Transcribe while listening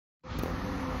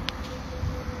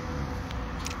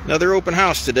Another open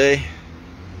house today.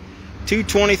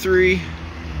 223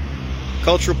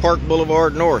 Cultural Park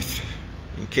Boulevard North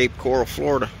in Cape Coral,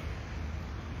 Florida.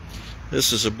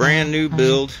 This is a brand new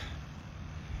build,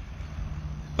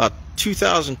 about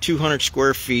 2,200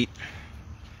 square feet,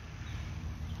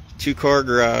 2-car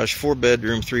garage,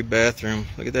 4-bedroom, 3-bathroom.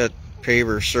 Look at that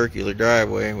paver circular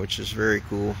driveway, which is very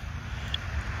cool.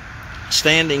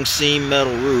 Standing seam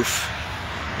metal roof,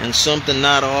 and something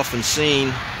not often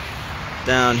seen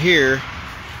down here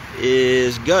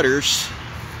is gutters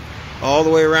all the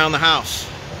way around the house.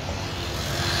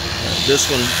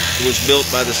 This one was built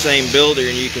by the same builder,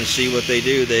 and you can see what they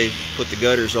do. They put the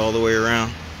gutters all the way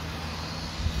around.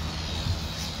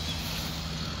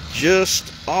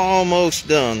 Just almost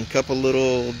done. A couple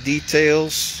little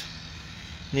details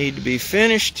need to be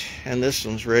finished, and this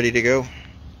one's ready to go.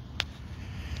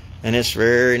 And it's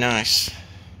very nice.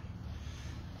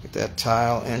 Look at that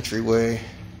tile entryway,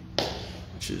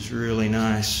 which is really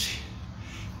nice.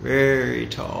 Very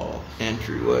tall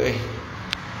entryway.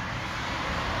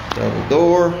 Double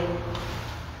door.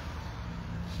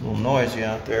 It's a little noisy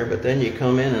out there, but then you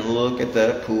come in and look at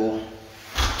that pool.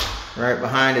 Right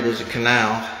behind it is a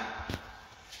canal,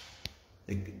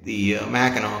 the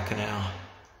McDaniel canal.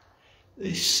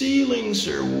 The ceilings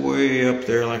are way up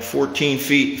there, like 14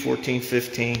 feet, 14,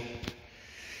 15.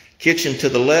 Kitchen to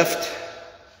the left.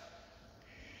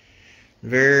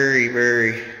 Very,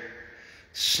 very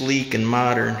sleek and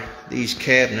modern. These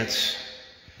cabinets,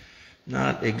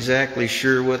 not exactly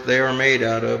sure what they are made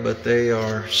out of, but they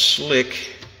are slick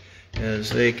as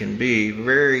they can be.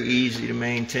 Very easy to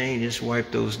maintain. Just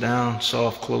wipe those down.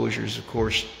 Soft closures, of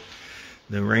course.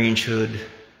 The range hood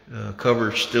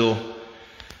cover still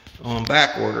on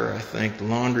back order, I think. The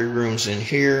laundry room's in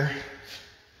here.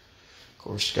 Of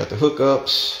course, got the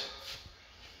hookups.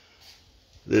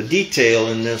 The detail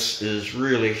in this is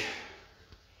really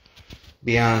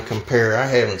beyond compare. I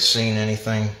haven't seen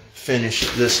anything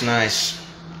finished this nice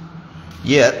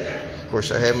yet. Of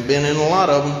course, I haven't been in a lot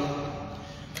of them,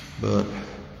 but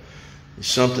it's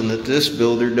something that this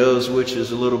builder does, which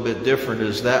is a little bit different,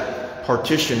 is that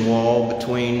partition wall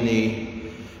between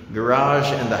the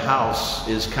garage and the house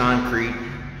is concrete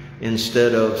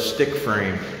instead of stick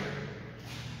frame.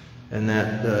 And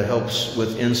that helps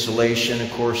with insulation,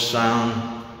 of course,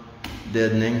 sound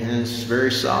deadening, and it's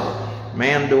very solid.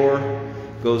 Man door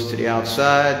goes to the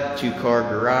outside, 2-car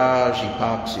garage,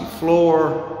 epoxy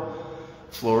floor,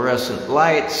 fluorescent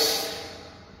lights.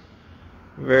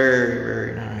 Very,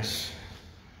 very nice.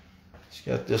 It's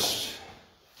got this.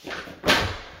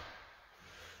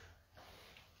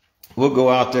 We'll go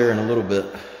out there in a little bit,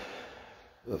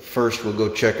 but first we'll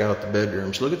go check out the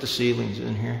bedrooms. Look at the ceilings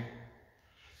in here.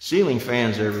 Ceiling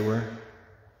fans everywhere.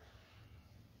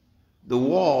 The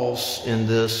walls in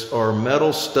this are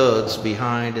metal studs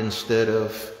behind instead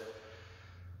of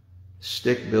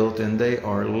stick built, and they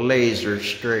are laser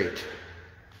straight.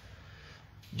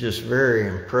 Just very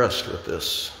impressed with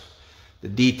this. The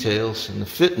details and the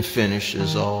fit and finish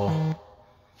is all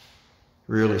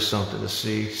really something to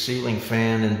see. Ceiling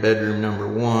fan in bedroom number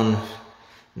 1.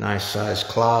 Nice sized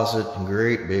closet,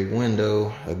 great big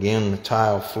window. Again, the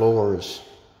tile floors,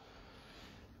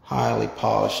 highly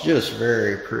polished, just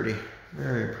very pretty,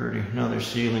 very pretty. Another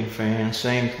ceiling fan,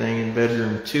 same thing in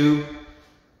bedroom 2.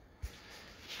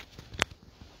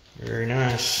 Very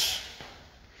nice.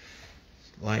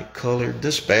 Light colored.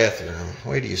 This bathroom,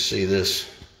 wait till you see this.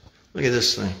 Look at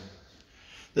this thing.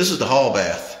 This is the hall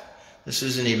bath. This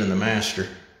isn't even the master.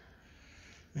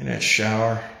 And that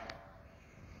shower.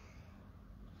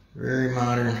 Very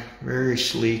modern, very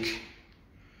sleek.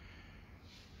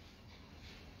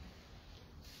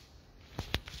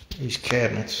 These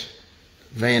cabinets,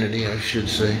 vanity I should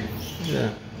say.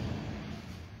 Yeah,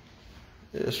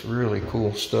 it's really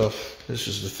cool stuff. This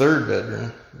is the 3rd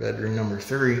bedroom, bedroom number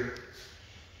 3.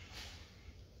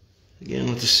 Again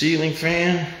with the ceiling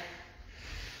fan,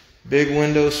 big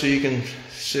window so you can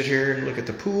sit here and look at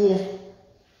the pool.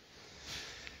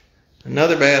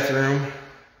 Another bathroom,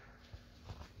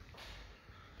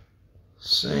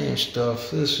 same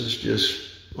stuff. This is just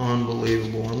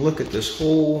unbelievable. And look at this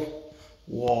whole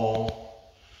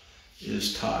wall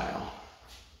is tile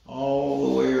all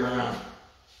the way around.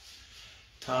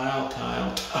 Tile,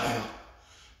 tile, tile.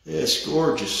 It's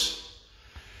gorgeous.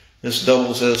 This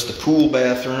doubles as the pool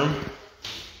bathroom.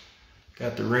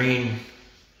 Got the rain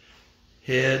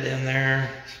head in there.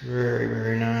 It's very,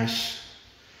 very nice.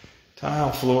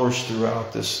 Tile floors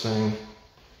throughout this thing.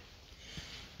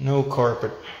 No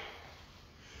carpet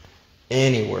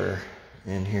anywhere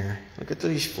in here. Look at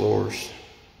these floors.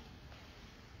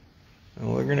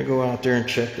 And we're going to go out there and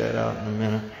check that out in a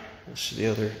minute. This is the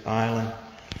other island.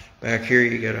 Back here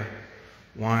you got a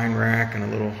wine rack and a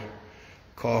little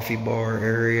coffee bar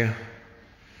area.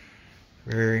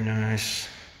 Very nice.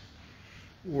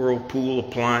 Whirlpool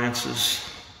appliances.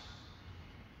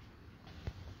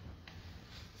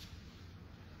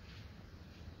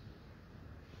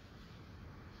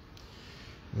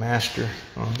 Master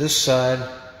on this side.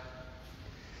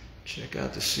 Check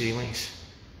out the ceilings.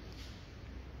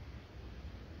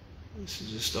 This is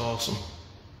just awesome.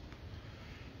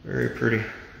 Very pretty.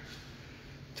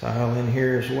 Tile in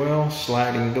here as well.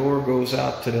 Sliding door goes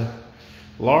out to the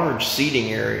large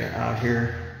seating area out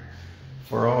here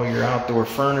for all your outdoor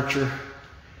furniture.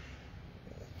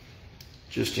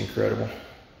 Just incredible.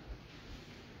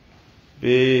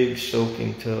 Big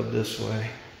soaking tub this way.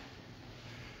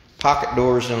 Pocket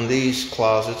doors on these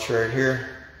closets right here.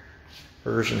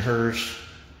 Hers and hers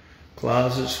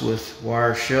closets with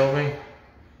wire shelving.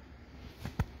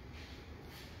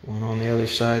 One on the other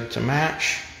side to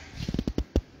match.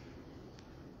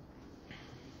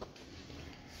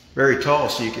 Very tall,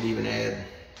 so you could even add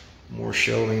more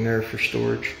shelving there for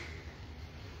storage.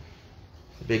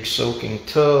 Big soaking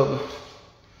tub.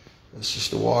 This is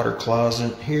the water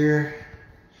closet here.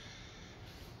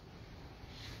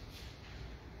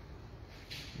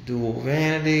 Dual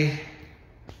vanity.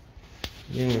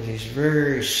 Again, with these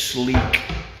very sleek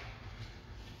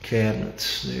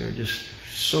cabinets. They are just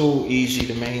so easy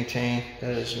to maintain.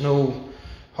 That is no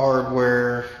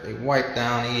hardware. They wipe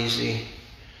down easy.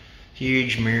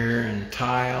 Huge mirror and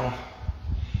tile.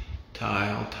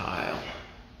 Tile, tile.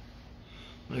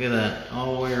 Look at that.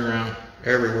 All the way around.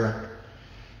 Everywhere.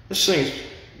 This thing's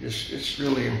just, it's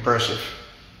really impressive.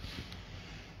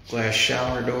 Glass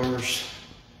shower doors.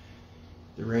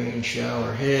 The rain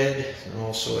shower head, and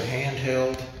also a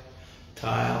handheld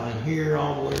tile in here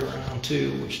all the way around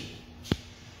too, which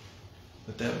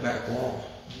with that back wall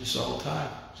is all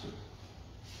tile. So,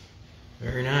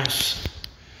 very nice.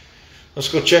 Let's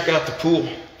go check out the pool.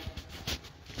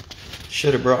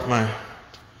 Should have brought my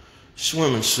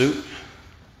swimming suit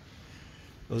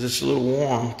because it's a little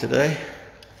warm today,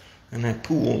 and that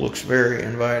pool looks very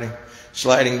inviting.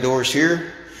 Sliding doors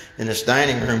here in this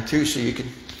dining room too, so you can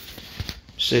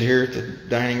sit here at the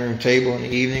dining room table in the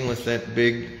evening with that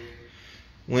big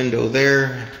window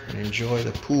there and enjoy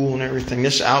the pool and everything.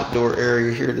 This outdoor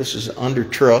area here, this is under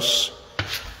truss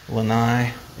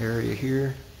lanai area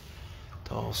here.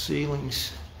 Tall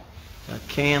ceilings. Got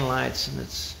can lights, and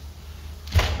it's,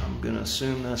 I'm going to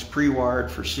assume that's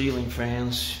pre-wired for ceiling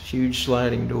fans. Huge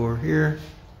sliding door here.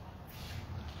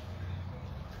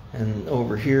 And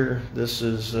over here, this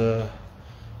is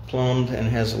plumbed and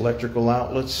has electrical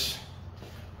outlets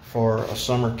for a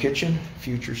summer kitchen,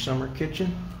 future summer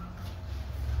kitchen.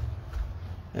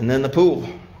 And then the pool.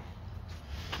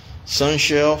 Sun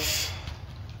shelf.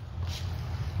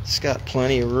 It's got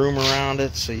plenty of room around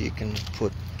it, so you can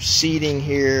put seating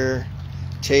here,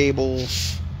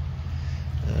 tables.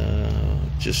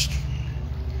 Just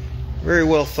very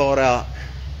well thought out.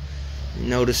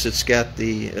 Notice it's got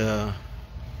the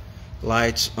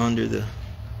lights under the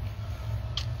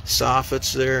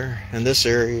soffits there, and this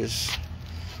area is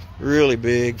really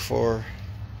big for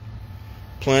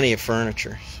plenty of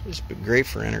furniture. It's great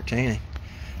for entertaining.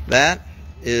 That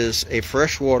is a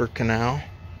freshwater canal.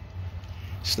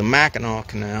 It's the Mackinac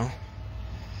Canal,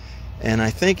 and I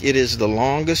think it is the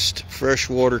longest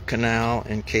freshwater canal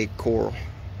in Cape Coral.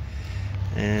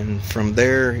 And from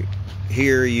there,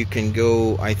 here you can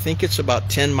go, I think it's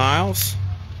about 10 miles.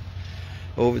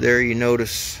 Over there you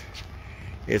notice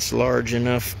it's large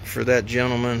enough for that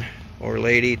gentleman or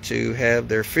lady to have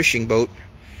their fishing boat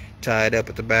tied up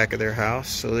at the back of their house.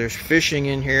 So there's fishing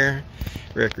in here,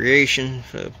 recreation,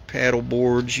 paddle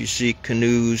boards, you see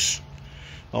canoes,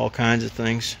 all kinds of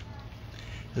things.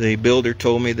 The builder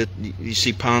told me that you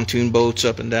see pontoon boats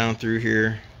up and down through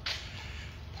here.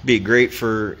 Be great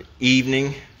for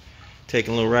evening,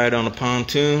 taking a little ride on a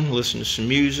pontoon, listen to some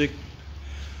music,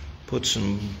 put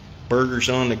some burgers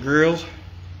on the grill.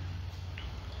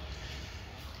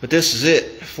 But this is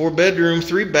it. 4-bedroom,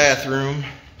 3-bathroom,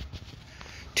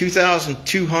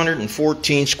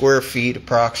 2,214 square feet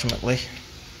approximately.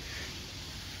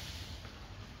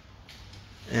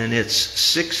 And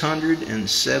it's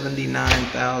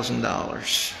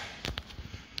 $679,000.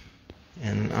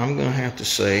 And I'm going to have to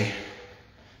say,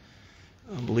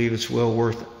 I believe it's well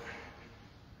worth it.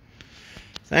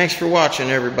 Thanks for watching,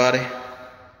 everybody.